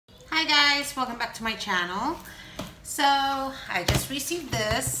Hi guys, welcome back to my channel. So I just received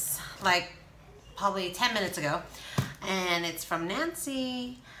this like probably 10 minutes ago and it's from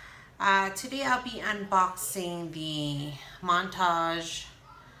Nancy. Today I'll be unboxing the Montage,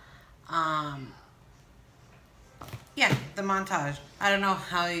 the Montage. I don't know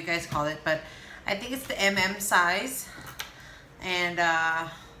how you guys call it, but I think it's the MM size. And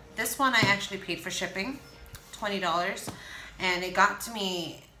this one I actually paid for shipping, $20, and it got to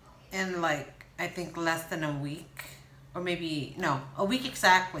me in like I think less than a week, or maybe no, a week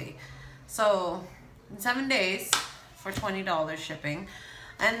exactly. So in 7 days for $20 shipping.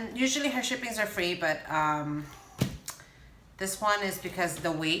 And usually her shippings are free, but this one is because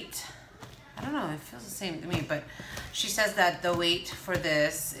the weight, I don't know, it feels the same to me, but she says that the weight for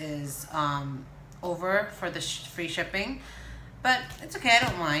this is over for the free shipping. But it's okay, I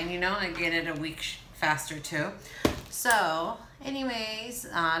don't mind, you know, I get it a week faster too. So anyways,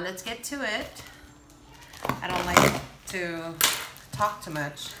 let's get to it. I don't like to talk too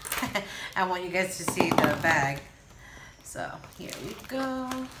much. I want you guys to see the bag. So here we go.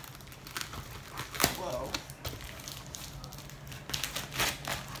 Whoa.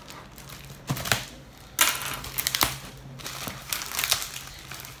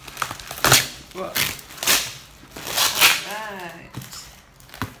 Whoa. Alright.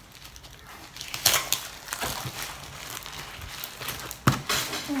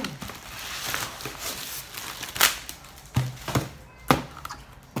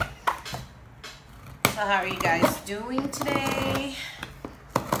 So how are you guys doing today?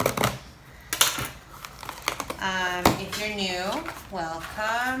 If you're new,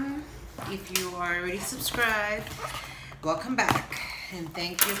 welcome. If you are already subscribed, welcome back. And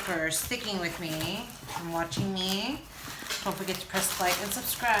thank you for sticking with me and watching me. Don't forget to press like and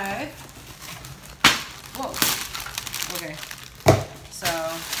subscribe. Whoa. Okay. So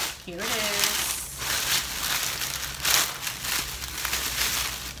here it is.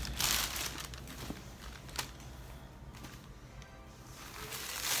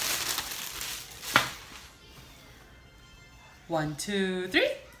 One, two, three.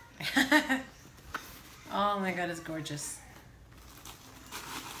 Oh my God, it's gorgeous.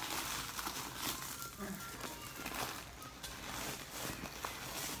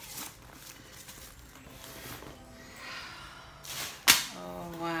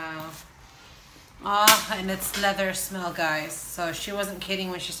 Oh wow. Oh, and it's leather smell, guys. So she wasn't kidding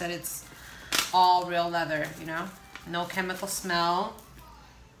when she said it's all real leather, you know? No chemical smell,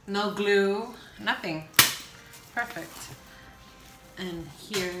 no glue, nothing. Perfect. And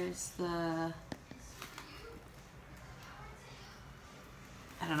here's the,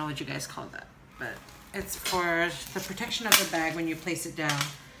 I don't know what you guys call that, but it's for the protection of the bag when you place it down,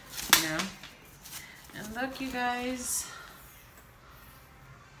 you know? And look, you guys,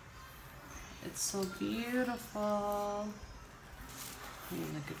 it's so beautiful.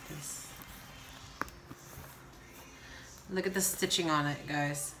 Look at this. Look at the stitching on it,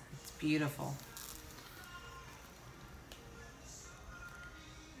 guys. It's beautiful.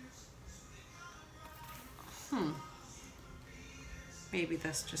 Maybe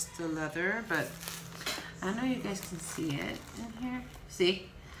that's just the leather, but I don't know you guys can see it in here. See?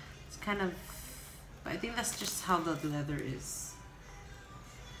 It's kind of, I think that's just how the leather is.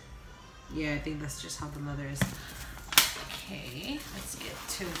 Yeah, I think that's just how the leather is. Okay, let's get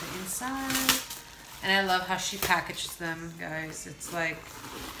to the inside. And I love how she packages them, guys. It's like,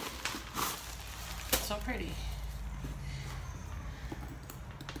 so pretty.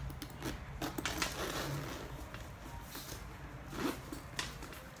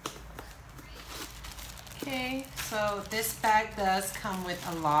 Okay, so this bag does come with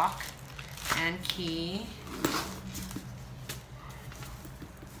a lock and key.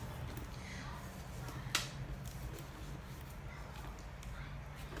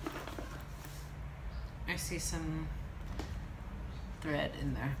 I see some thread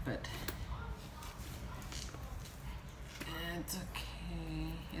in there, but it's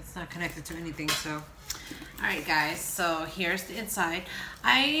okay. It's not connected to anything, so. Alright guys, so here's the inside.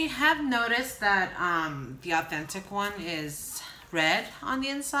 I have noticed that the authentic one is red on the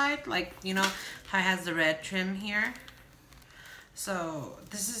inside, like, you know how it has the red trim here. So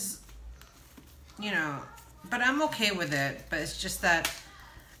this is, you know, but I'm okay with it, but it's just that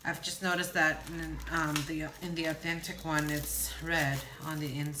I've just noticed that in the authentic one it's red on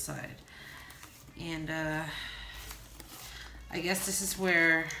the inside. And I guess this is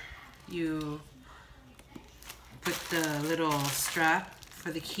where you put the little strap for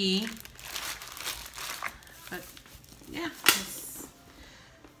the key. But yeah,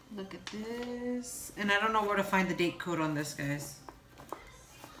 look at this. And I don't know where to find the date code on this, guys.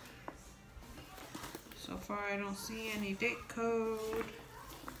 So far I don't see any date code.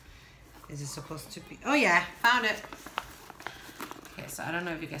 Is it supposed to be? Oh yeah, found it. Okay, so I don't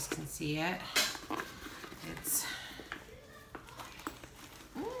know if you guys can see it. It's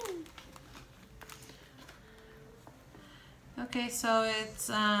okay, so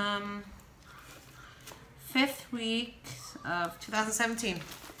it's 5th week of 2017.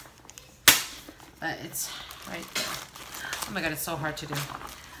 But it's right there. Oh my god, it's so hard to do.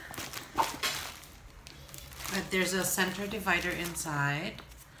 But there's a center divider inside.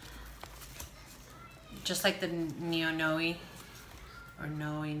 Just like the Neo Noe or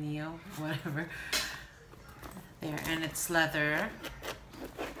Noe Neo, whatever. There, and it's leather.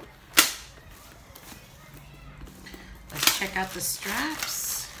 Let's check out the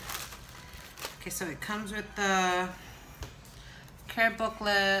straps. Okay, so it comes with the care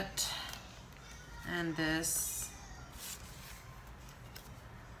booklet and this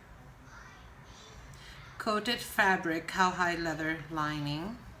coated fabric cowhide leather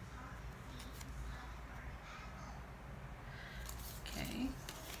lining. Okay.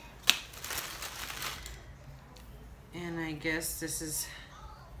 And I guess this is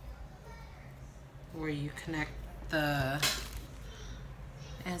where you connect the,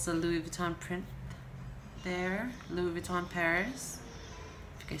 it has a Louis Vuitton print there, Louis Vuitton Paris,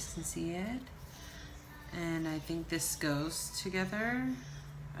 if you guys can see it. And I think this goes together.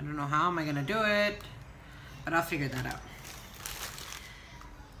 I don't know how am I gonna do it, but I'll figure that out.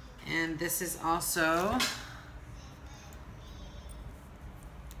 And this is also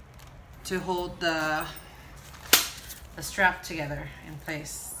to hold the strap together in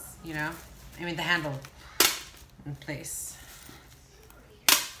place, you know? I mean the handle in place.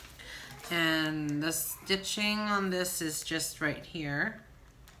 And the stitching on this is just right here.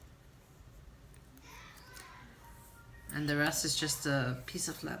 And the rest is just a piece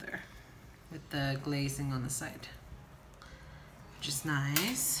of leather with the glazing on the side, which is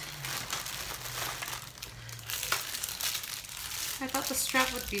nice. I thought the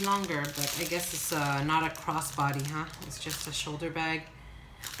strap would be longer, but I guess it's not a crossbody, huh? It's just a shoulder bag.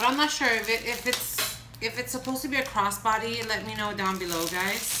 But I'm not sure if it's supposed to be a crossbody. Let me know down below,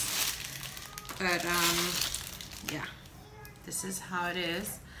 guys. But yeah, this is how it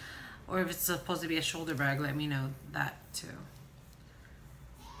is. Or if it's supposed to be a shoulder bag, let me know that too.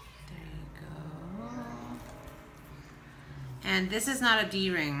 There you go. And this is not a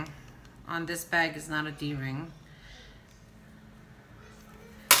D-ring. On this bag is not a D-ring.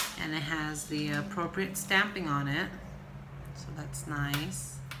 And it has the appropriate stamping on it. So that's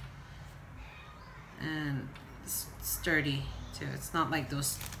nice. And it's sturdy too. It's not like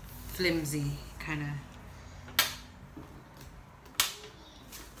those flimsy kind of.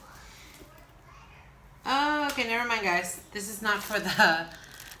 Oh, okay, never mind, guys. This is not for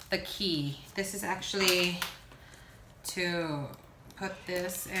the key. This is actually to put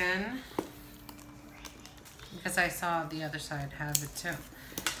this in, because I saw the other side have it too.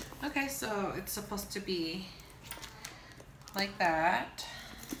 Okay, so it's supposed to be like that.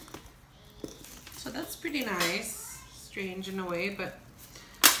 So that's pretty nice. Strange in a way, but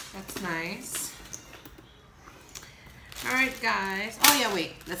that's nice. All right, guys. Oh yeah,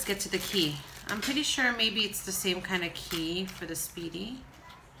 wait, let's get to the key. I'm pretty sure maybe it's the same kind of key for the Speedy.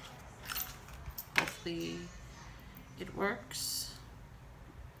 Hopefully it works.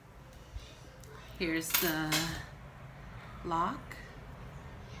 Here's the lock.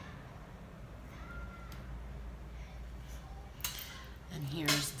 And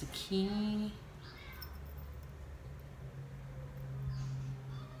here's the key.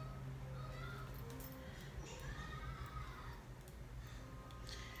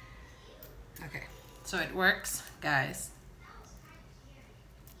 Okay, so it works, guys.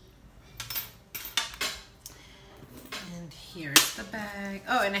 And here's the bag.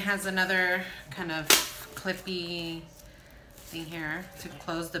 Oh, and it has another kind of clippy thing here to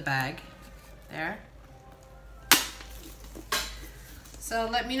close the bag there. So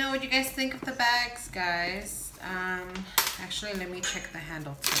let me know what you guys think of the bags, guys. Actually, let me check the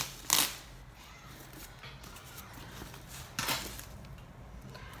handle too.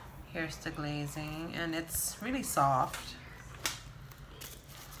 Here's the glazing, and it's really soft.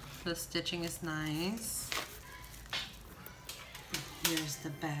 The stitching is nice. Here's the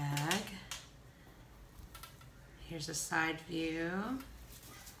bag. Here's a side view.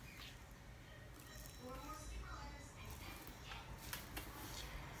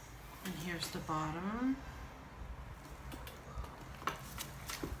 And here's the bottom.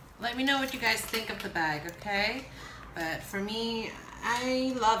 Let me know what you guys think of the bag, okay? But for me,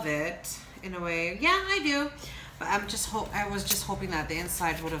 I love it in a way. Yeah, I do. But I was just hoping that the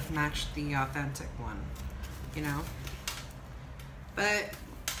inside would have matched the authentic one, you know. But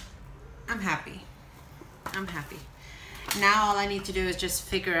I'm happy. I'm happy. Now all I need to do is just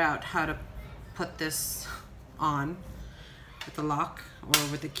figure out how to put this on with the lock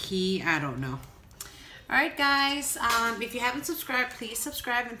or with the key. I don't know. Alright guys, if you haven't subscribed, please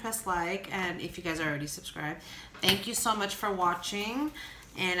subscribe and press like. And if you guys are already subscribed, thank you so much for watching.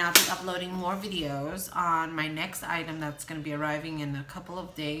 And I'll be uploading more videos on my next item that's going to be arriving in a couple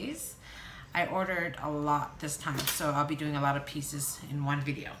of days. I ordered a lot this time, so I'll be doing a lot of pieces in one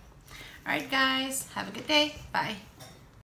video. Alright guys, have a good day. Bye.